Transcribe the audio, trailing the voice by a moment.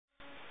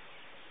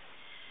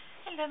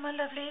Hello my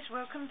lovelies,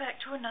 welcome back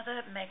to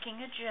another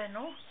Making a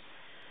Journal.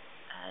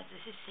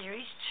 This is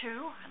series 2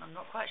 and I'm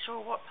not quite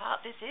sure what part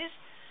this is.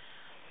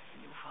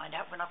 You'll find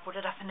out when I put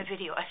it up in the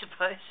video, I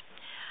suppose.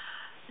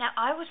 Now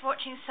I was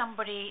watching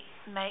somebody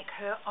make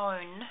her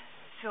own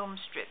film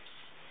strips.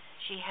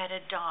 She had a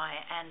die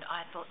and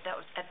I thought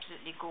that was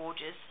absolutely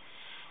gorgeous.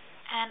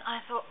 And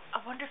I thought,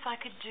 I wonder if I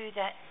could do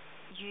that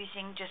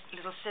using just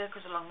little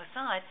circles along the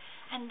side.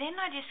 And then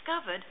I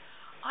discovered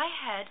I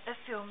had a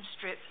film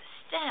strip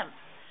stamp.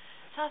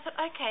 So I thought,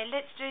 okay,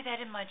 let's do that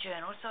in my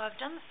journal. So I've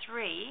done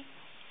 3.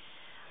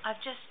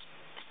 I've just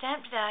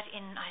stamped it out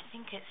in, I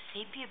think it's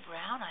sepia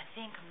brown,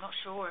 I'm not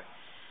sure.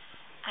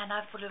 And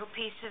I've put a little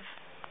piece of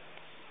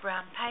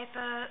brown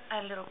paper,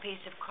 a little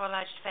piece of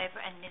collaged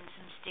paper, and then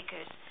some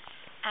stickers.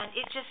 And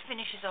it just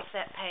finishes off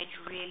that page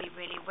really,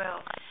 really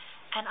well.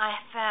 And I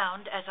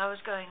found, as I was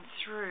going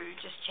through,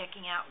 just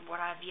checking out what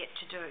I've yet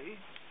to do,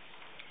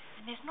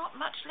 and there's not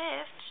much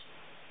left.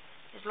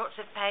 There's lots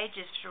of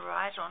pages to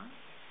write on,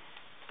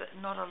 but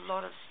not a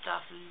lot of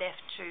stuff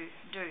left to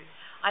do.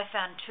 I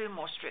found 2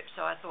 more strips,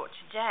 so I thought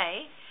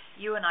today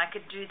you and I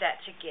could do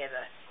that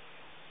together.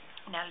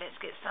 Now let's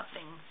get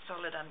something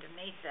solid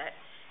underneath that,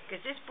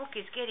 because this book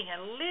is getting a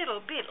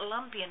little bit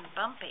lumpy and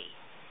bumpy.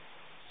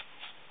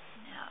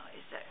 Now,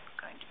 is that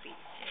going to be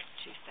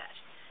too fat?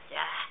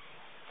 Yeah.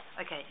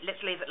 Okay,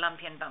 let's leave it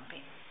lumpy and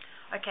bumpy.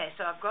 Okay,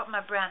 so I've got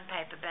my brown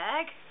paper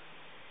bag.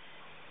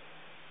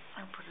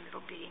 I'll put a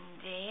little bit in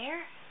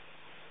there.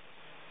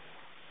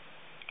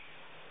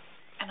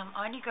 And I'm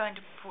only going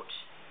to put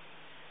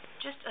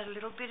just a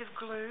little bit of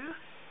glue.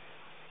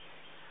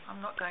 I'm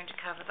not going to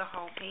cover the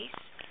whole piece.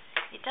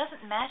 It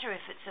doesn't matter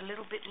if it's a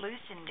little bit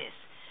loose in this,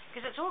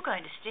 because it's all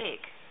going to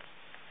stick.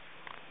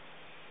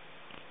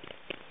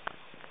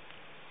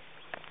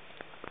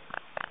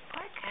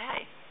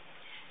 Okay.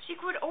 So you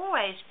could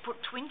always put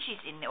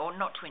twinchies in there, or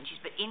not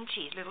twinchies, but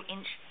inchies, little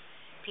inch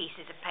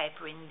pieces of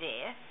paper in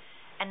there,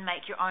 and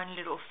make your own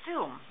little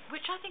film,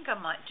 which I think I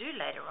might do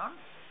later on.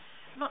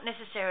 Not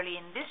necessarily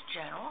in this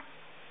journal,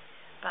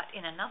 but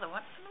in another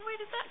one. And where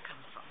did that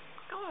come from?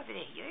 Go over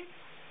there, you.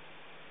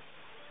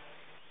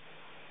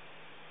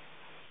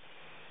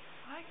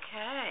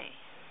 Okay.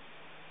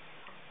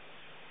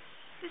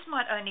 This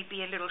might only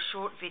be a little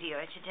short video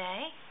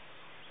today.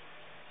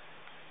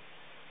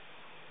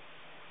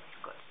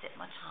 I've got to set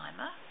my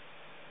timer.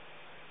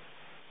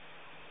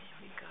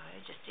 There we go.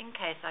 Just in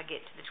case I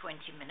get to the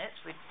 20 minutes,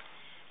 we'd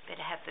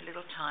better have the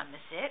little timer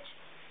set.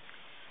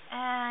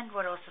 And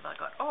what else have I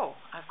got? Oh,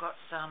 I've got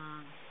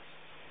some,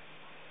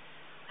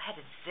 I had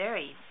a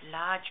very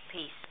large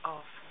piece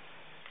of,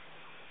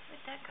 where'd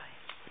that go?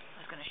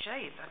 I was going to show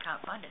you, but I can't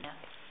find it now.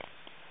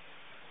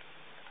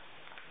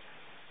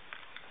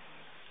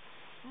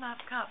 No,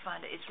 I can't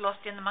find it. It's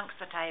lost in amongst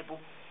the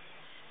table.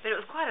 But it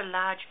was quite a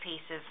large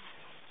piece of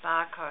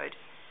barcode.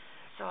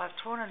 So I've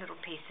torn a little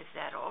piece of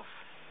that off.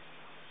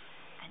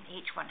 And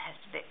each one has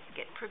to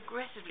get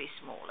progressively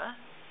smaller.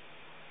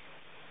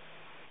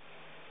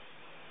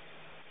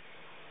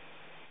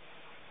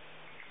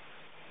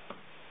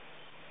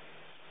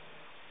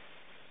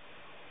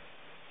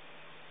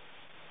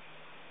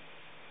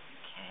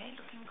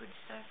 Looking good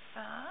so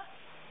far.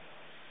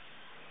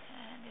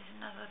 And there's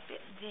another bit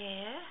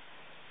there.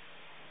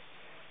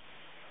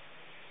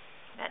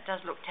 That does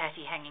look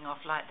tatty hanging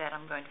off like that.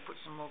 I'm going to put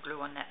some more glue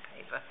on that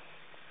paper.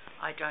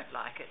 I don't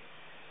like it.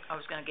 I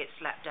was going to get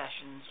slapdash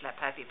and slap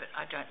happy, but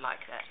I don't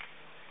like that.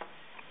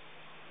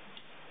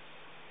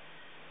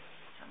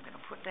 So I'm going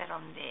to put that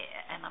on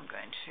there, and I'm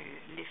going to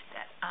lift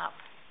that up.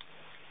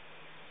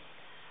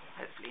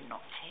 Hopefully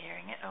not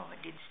tearing it. Oh,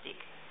 it did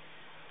stick.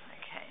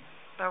 Okay.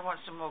 But I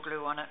want some more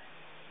glue on it.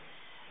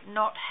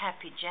 Not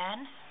happy,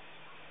 Jan.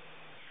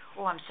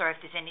 Oh, I'm sorry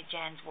if there's any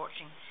Jans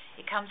watching.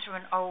 It comes from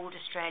an old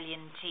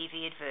Australian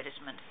TV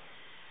advertisement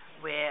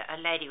where a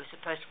lady was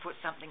supposed to put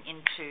something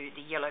into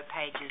the Yellow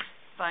Pages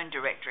phone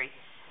directory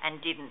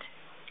and didn't.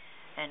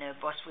 And her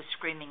boss was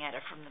screaming at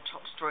her from the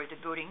top story of the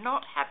building,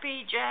 "Not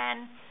happy,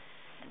 Jan!"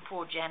 And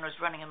poor Jan was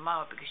running a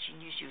mile because she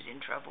knew she was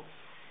in trouble.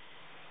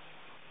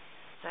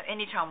 So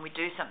anytime we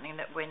do something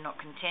that we're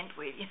not content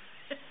with,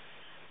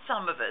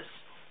 some of us,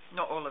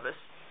 not all of us.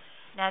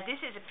 Now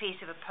this is a piece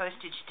of a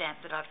postage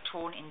stamp that I've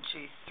torn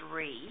into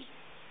 3.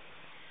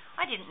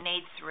 I didn't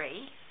need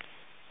 3,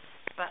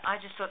 but I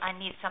just thought I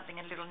need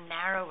something a little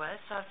narrower,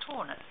 so I've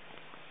torn it.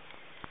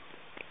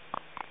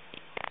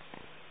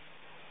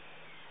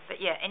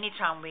 But yeah,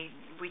 anytime we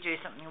do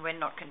something we're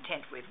not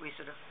content with, we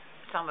sort of,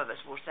 some of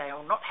us will say,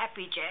 "Oh, not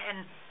happy,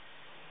 Jan."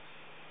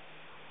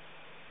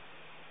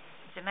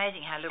 It's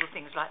amazing how little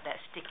things like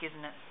that stick,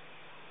 isn't it?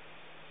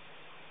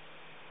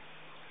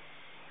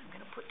 I'm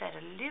going to put that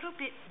a little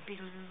bit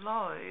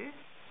below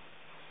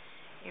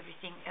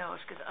everything else,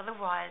 because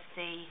otherwise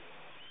the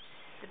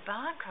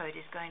barcode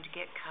is going to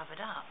get covered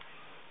up.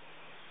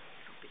 A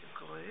little bit of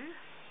glue.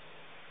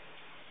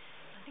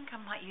 I think I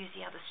might use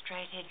the other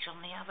straight edge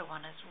on the other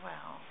one as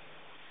well.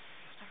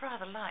 I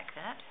rather like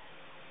that.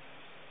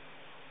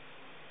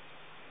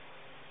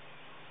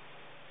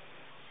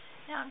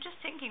 Now I'm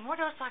just thinking what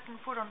else I can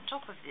put on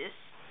top of this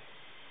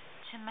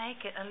to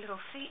make it a little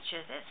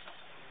feature. There's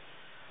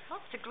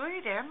lots of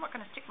glue there. I'm not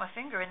going to stick my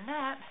finger in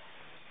that.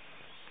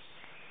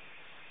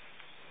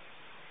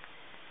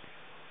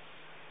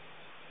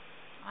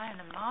 I am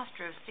the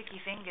master of sticky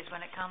fingers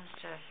when it comes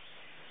to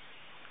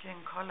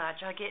doing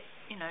collage. I get,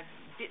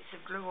 bits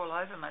of glue all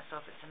over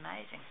myself. It's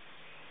amazing.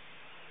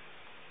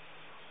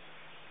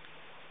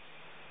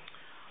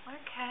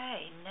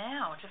 Okay,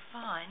 now to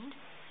find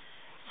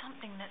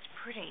something that's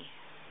pretty.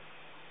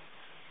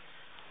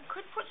 I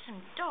could put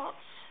some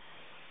dots.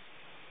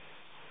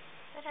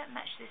 They don't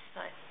match this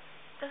though.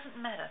 Doesn't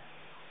matter.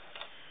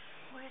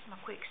 Where's my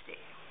quick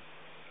stick?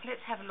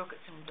 Let's have a look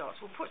at some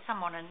dots. We'll put some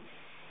on and,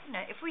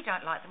 if we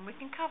don't like them, we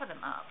can cover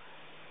them up.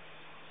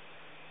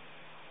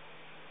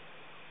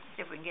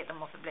 See if we can get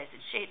them off the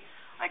blessed sheet.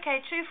 Okay,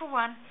 2 for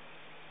 1.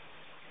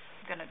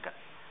 I'm going to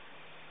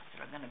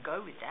go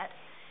with that.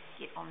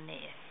 Get on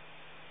there.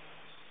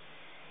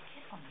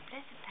 Get on the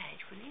blessed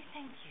page, will you?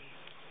 Thank you.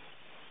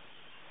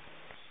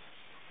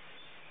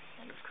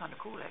 That looks kind of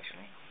cool,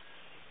 actually.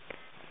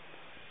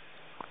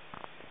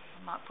 I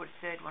might put a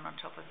third one on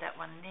top of that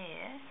one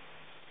there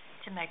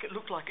to make it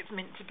look like it's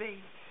meant to be.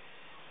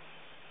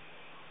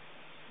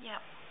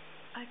 Yep.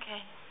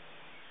 Okay.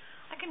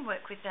 I can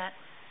work with that.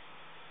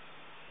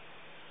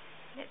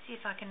 Let's see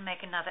if I can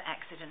make another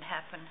accident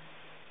happen.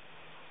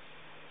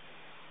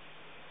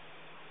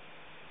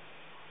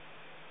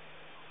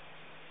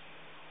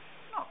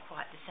 Not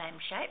quite the same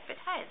shape,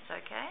 but hey, it's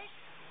okay.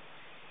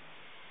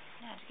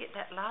 Now to get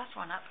that last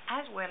one up,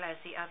 as well as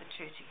the other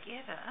two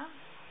together.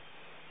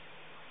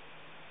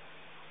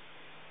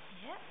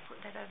 Yep,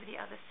 put that over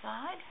the other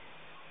side.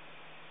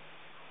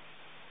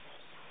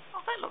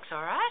 Oh, that looks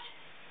alright.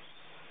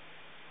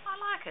 I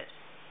like it.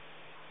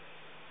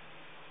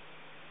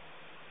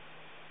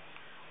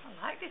 I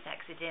like this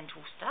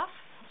accidental stuff.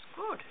 It's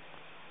good.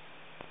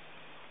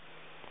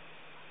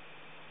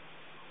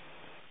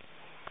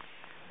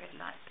 Red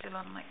light still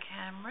on my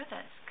camera.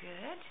 That's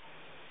good.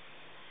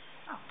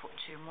 I'll put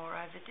 2 more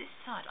over this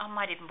side. I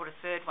might even put a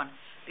third one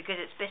because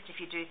it's best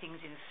if you do things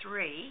in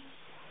 3.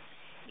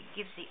 It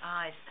gives the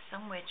eyes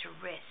somewhere to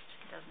rest,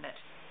 doesn't it?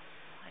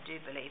 I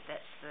do believe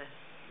that's the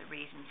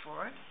reason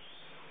for it.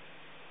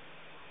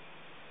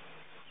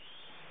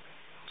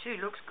 2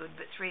 looks good,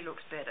 but 3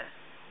 looks better.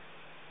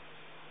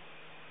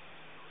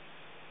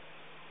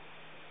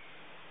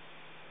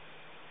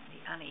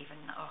 The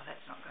uneven, oh,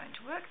 that's not going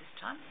to work this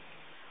time.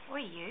 Or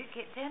you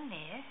get down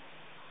there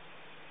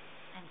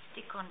and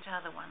stick onto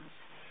other ones.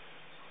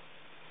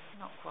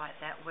 Not quite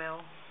that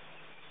well.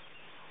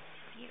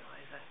 Get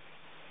over.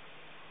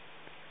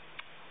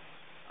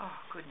 Oh,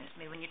 goodness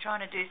me, when you're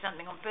trying to do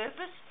something on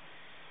purpose,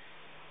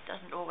 it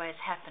doesn't always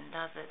happen,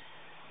 does it?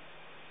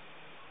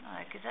 No,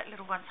 because that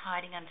little one's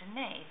hiding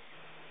underneath.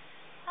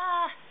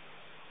 Oh,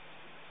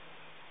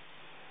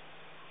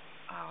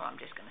 I'm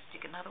just going to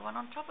stick another one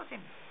on top of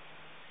him.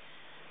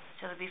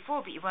 So there'll be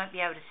 4, but you won't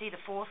be able to see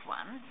the 4th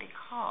one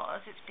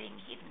because it's being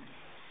hidden.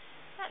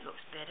 That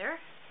looks better.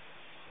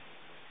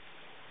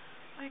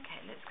 Okay,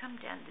 let's come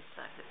down this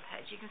side of the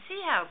page. You can see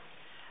how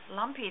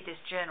lumpy this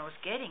journal is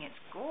getting. It's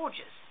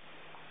gorgeous.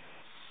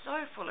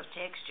 So full of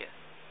texture.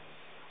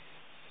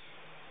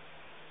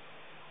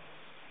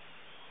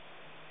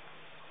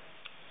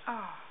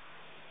 Oh,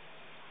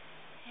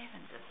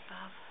 heavens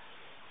above.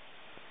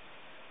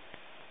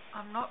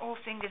 I'm not all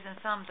fingers and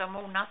thumbs. I'm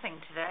all nothing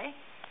today.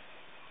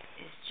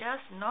 It's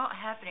just not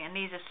happening. And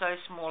these are so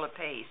small a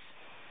piece.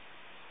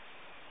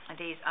 And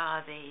these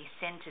are the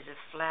centres of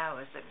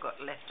flowers that got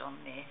left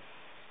on there.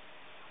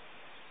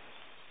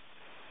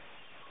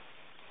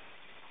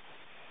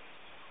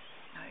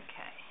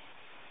 Okay.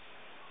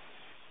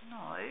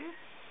 No.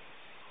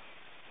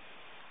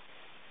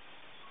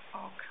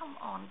 Oh, come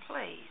on,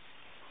 please.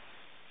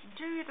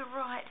 Do the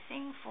right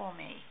thing for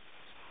me.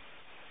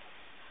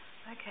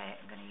 Okay,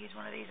 I'm going to use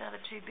one of these other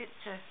 2 bits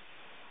to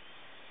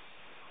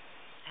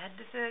add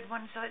the 3rd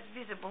one so it's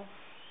visible.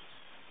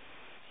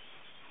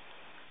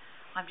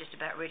 I'm just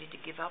about ready to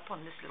give up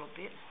on this little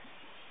bit.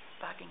 It's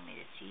bugging me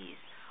to tears.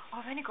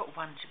 Oh, I've only got 1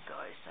 to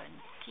go, so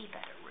keep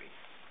at it,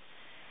 Ruth.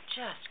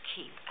 Just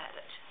keep at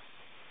it.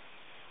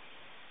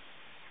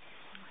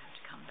 I'll have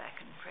to come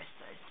back and press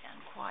those down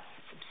quite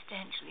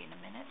substantially in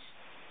a minute.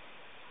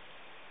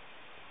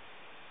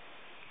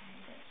 Okay,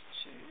 that's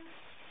 2.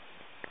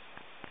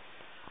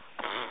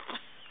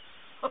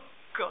 Oh,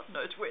 God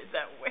knows where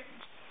that went.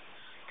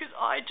 Because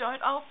I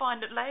don't. I'll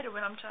find it later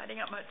when I'm tidying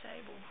up my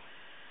table.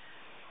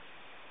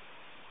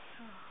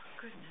 Oh,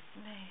 goodness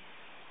me.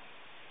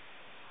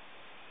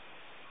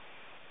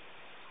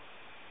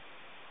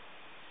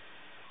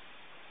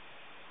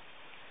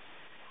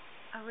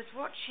 I was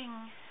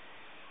watching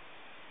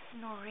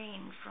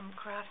Noreen from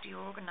Crafty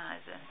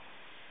Organizer,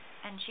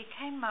 and she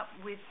came up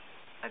with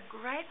a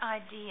great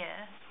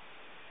idea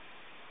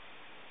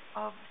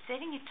of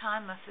setting your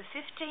timer for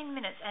 15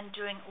 minutes and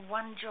doing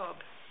 1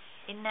 job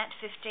in that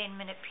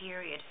 15-minute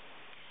period.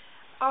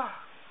 Oh,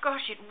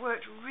 gosh, it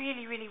worked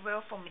really, really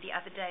well for me the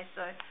other day,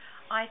 so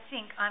I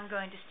think I'm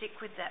going to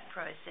stick with that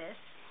process.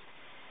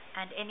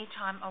 And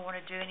anytime I want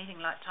to do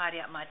anything like tidy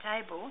up my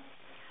table,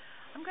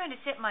 I'm going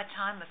to set my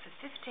timer for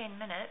 15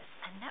 minutes,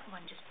 and that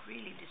one just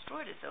really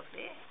destroyed itself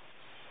there.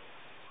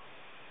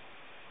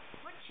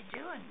 What you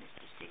doing,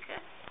 Mr.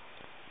 Sticker?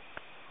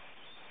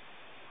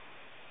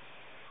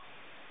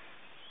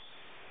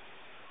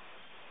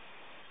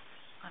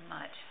 I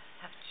might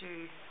have to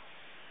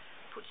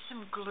put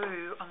some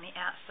glue on the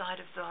outside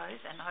of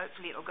those, and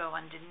hopefully it'll go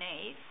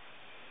underneath.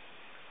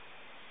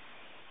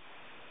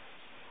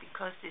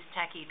 Because this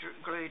tacky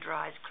glue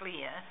dries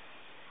clear,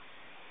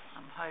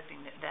 I'm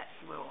hoping that that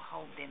will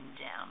hold them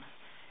down.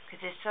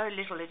 Because there's so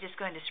little, they're just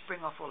going to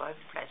spring off all over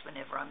the place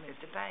whenever I move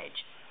the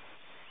page.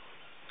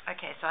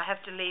 Okay, so I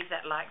have to leave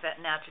that like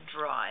that now to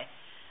dry.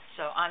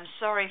 So I'm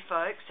sorry,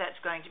 folks, that's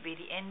going to be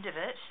the end of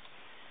it.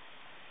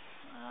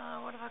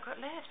 What have I got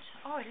left?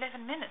 Oh,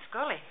 11 minutes,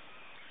 golly.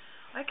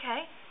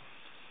 Okay.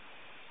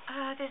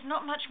 There's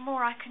not much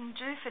more I can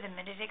do for the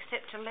minute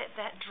except to let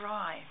that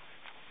dry.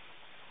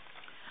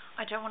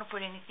 I don't want to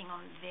put anything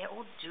on there,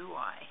 or do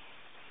I?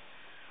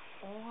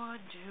 Or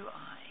do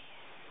I?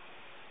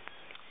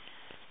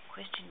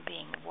 Question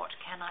being, what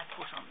can I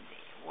put on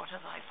there? What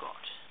have I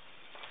got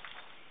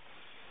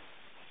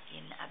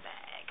in a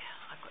bag?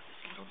 I've got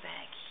this little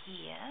bag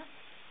here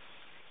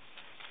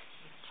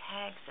with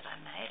tags that I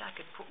made. I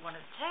could put one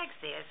of the tags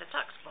there as a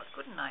tuck spot,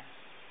 couldn't I?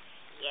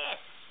 Yes,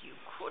 you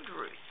could,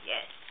 Ruth,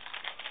 yes.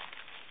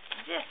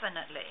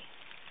 Definitely.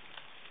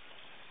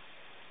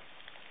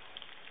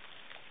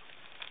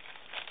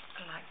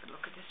 I like the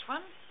look of this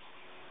one.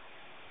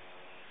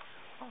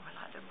 Oh, I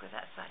like the look of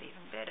that side even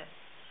better.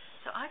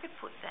 So I could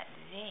put that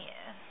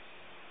there.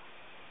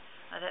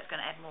 Oh, that's going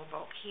to add more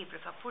bulk here,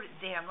 but if I put it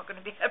there, I'm not going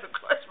to be able to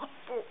close my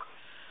book.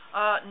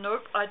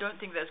 Nope, I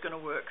don't think that's going to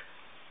work.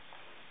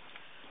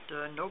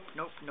 Nope,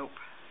 nope, nope.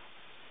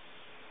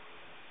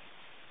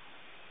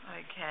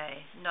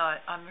 Okay, no,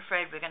 I'm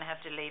afraid we're going to have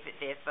to leave it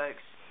there,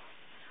 folks.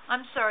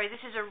 I'm sorry,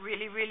 this is a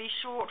really, really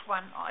short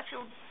one. I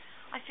feel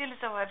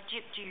as though I've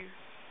gypped you.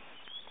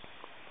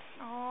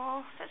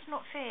 Oh, that's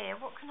not fair.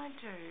 What can I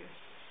do?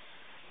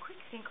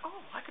 Quick think.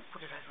 Oh, I could put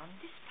it over on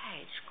this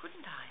page,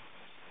 couldn't I?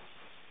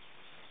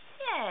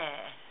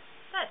 Yeah,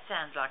 that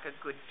sounds like a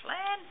good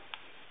plan.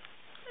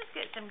 Let's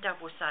get some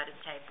double-sided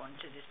tape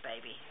onto this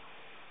baby.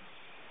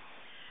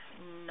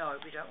 No,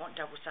 we don't want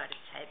double-sided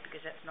tape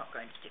because that's not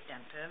going to stick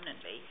down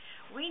permanently.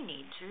 We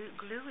need to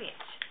glue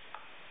it.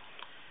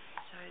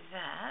 So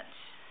that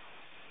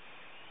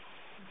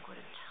we've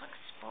got a tuck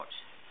spot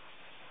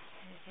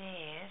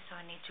there, so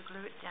I need to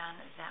glue it down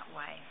that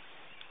way.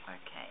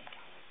 Okay,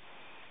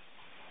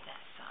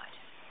 that side.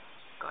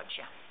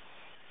 Gotcha.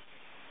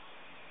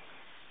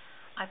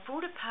 I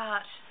pulled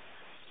apart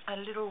a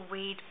little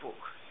weed book.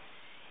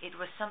 It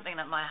was something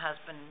that my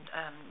husband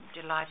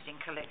delighted in,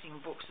 collecting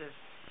books of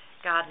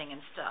gardening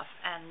and stuff,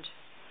 and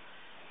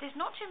there's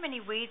not too many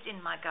weeds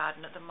in my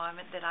garden at the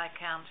moment that I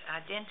can't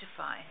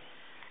identify.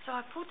 So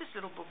I pulled this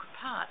little book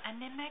apart, and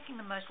they're making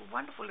the most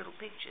wonderful little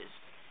pictures.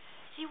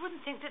 So you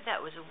wouldn't think that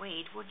that was a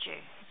weed, would you?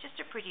 It's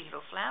just a pretty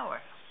little flower.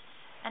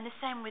 And the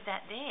same with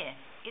that there.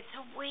 It's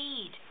a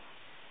weed,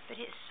 but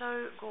it's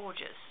so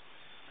gorgeous.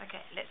 Okay,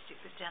 let's stick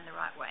this down the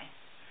right way.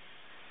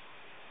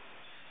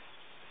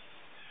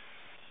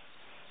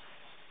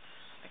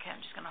 Okay,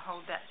 I'm just going to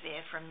hold that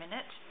there for a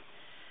minute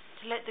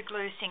to let the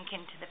glue sink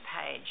into the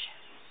page.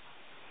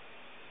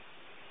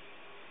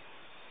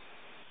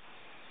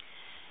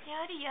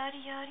 Yada, yada,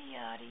 yada,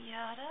 yada,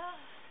 yada.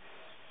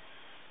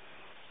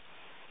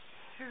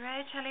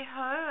 Hooray,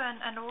 tally-ho,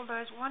 and all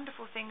those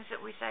wonderful things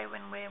that we say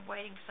when we're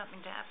waiting for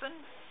something to happen,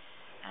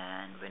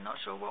 and we're not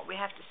sure what we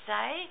have to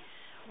say,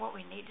 what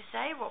we need to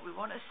say, what we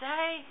want to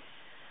say.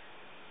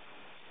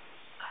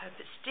 I hope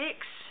it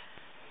sticks.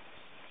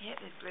 Yep,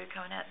 there's glue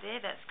coming out there,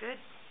 that's good.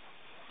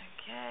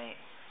 Okay.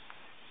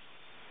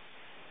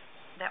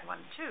 That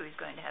one too is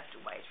going to have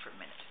to wait for a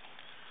minute.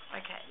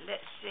 Okay,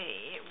 let's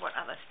see what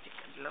other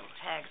little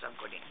tags I've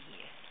got in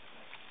here.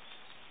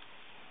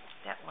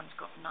 That one's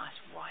got nice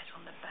white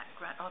on the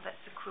background. Oh, that's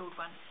the quilled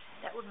one.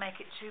 That would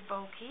make it too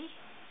bulky.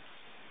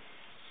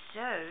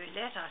 So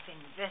let us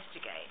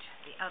investigate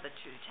the other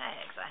two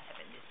tags I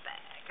have in this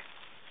bag.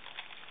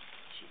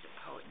 She's a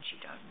poet and she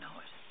don't know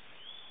it.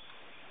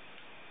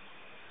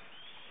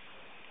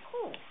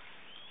 Oh,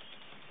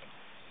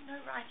 no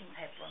writing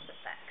paper on the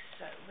back.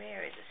 So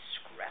where is a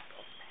scrap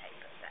of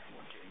paper? That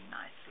will do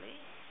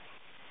nicely.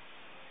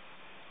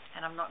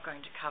 And I'm not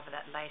going to cover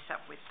that lace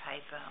up with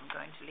paper. I'm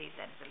going to leave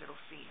that as a little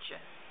feature.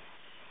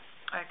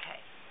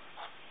 Okay.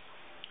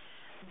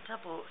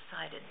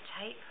 Double-sided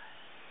tape.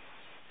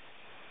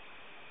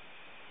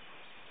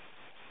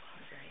 On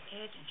the very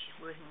edge, and she's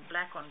working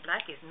black on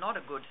black is not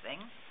a good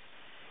thing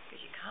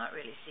because you can't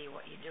really see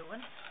what you're doing.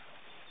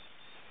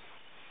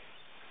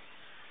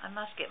 I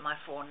must get my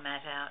fawn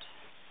mat out.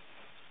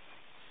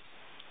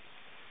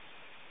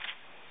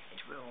 It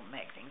will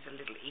make things a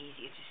little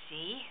easier to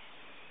see.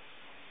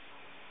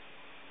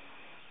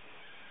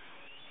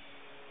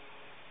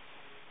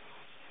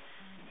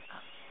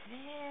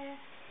 There.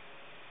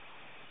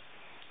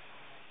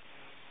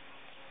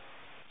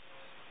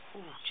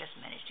 Ooh, just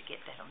managed to get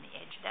that on the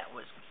edge. That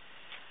was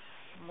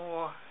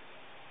more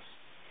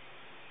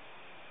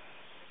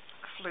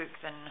fluke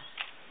than...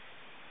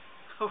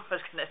 Oh, I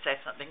was going to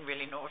say something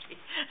really naughty.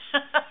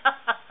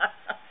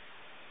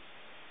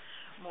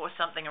 More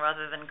something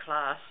rather than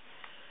class.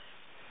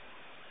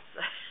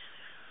 So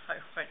I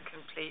won't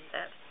complete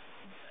that.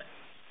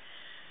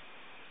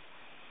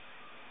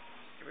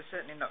 It was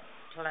certainly not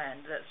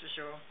planned, that's for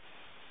sure.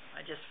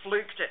 I just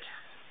fluked it.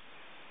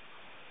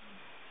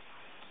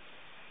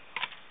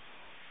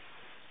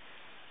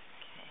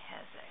 Okay,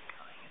 how's that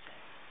going? Is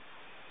that...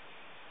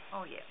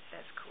 Oh yeah,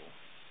 that's cool.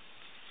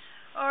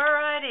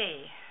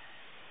 Alrighty.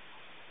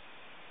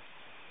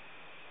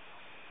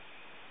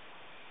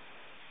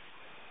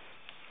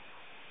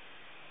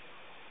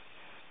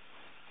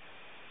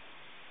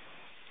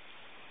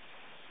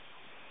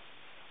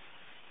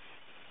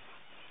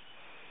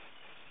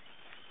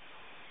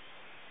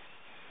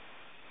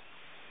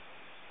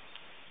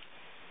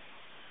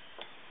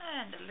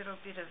 And a little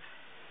bit of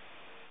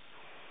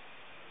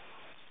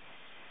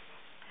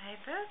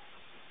paper.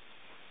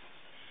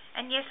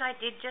 And yes, I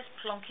did just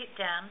plonk it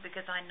down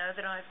because I know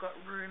that I've got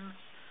room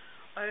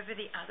over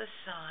the other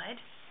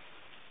side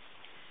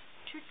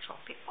to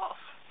chop it off.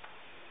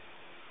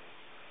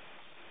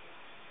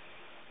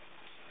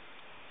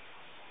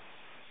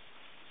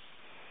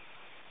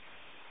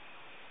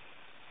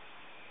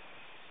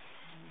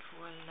 And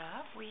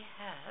voila, we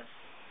have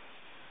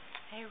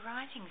a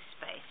writing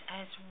space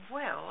as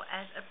well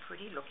as a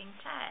pretty looking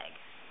tag.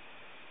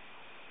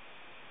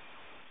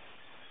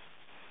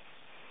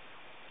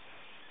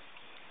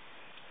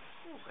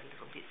 Ooh, a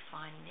little bit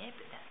fine there,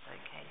 but that's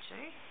okay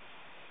too.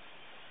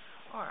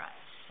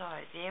 Alright, so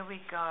there we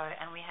go,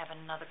 and we have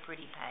another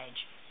pretty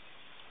page.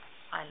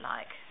 I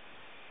like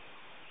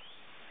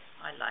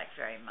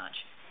very much.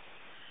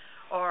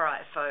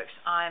 Alright folks,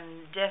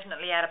 I'm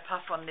definitely out of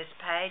puff on this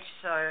page,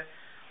 so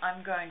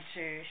I'm going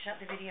to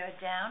shut the video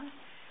down.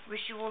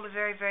 Wish you all the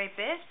very, very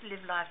best.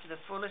 Live life to the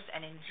fullest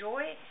and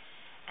enjoy.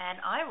 And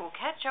I will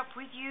catch up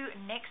with you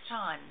next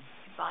time.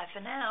 Bye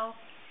for now.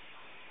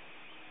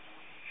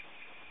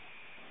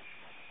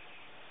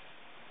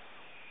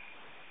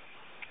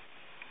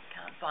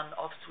 Can't find the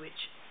off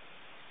switch.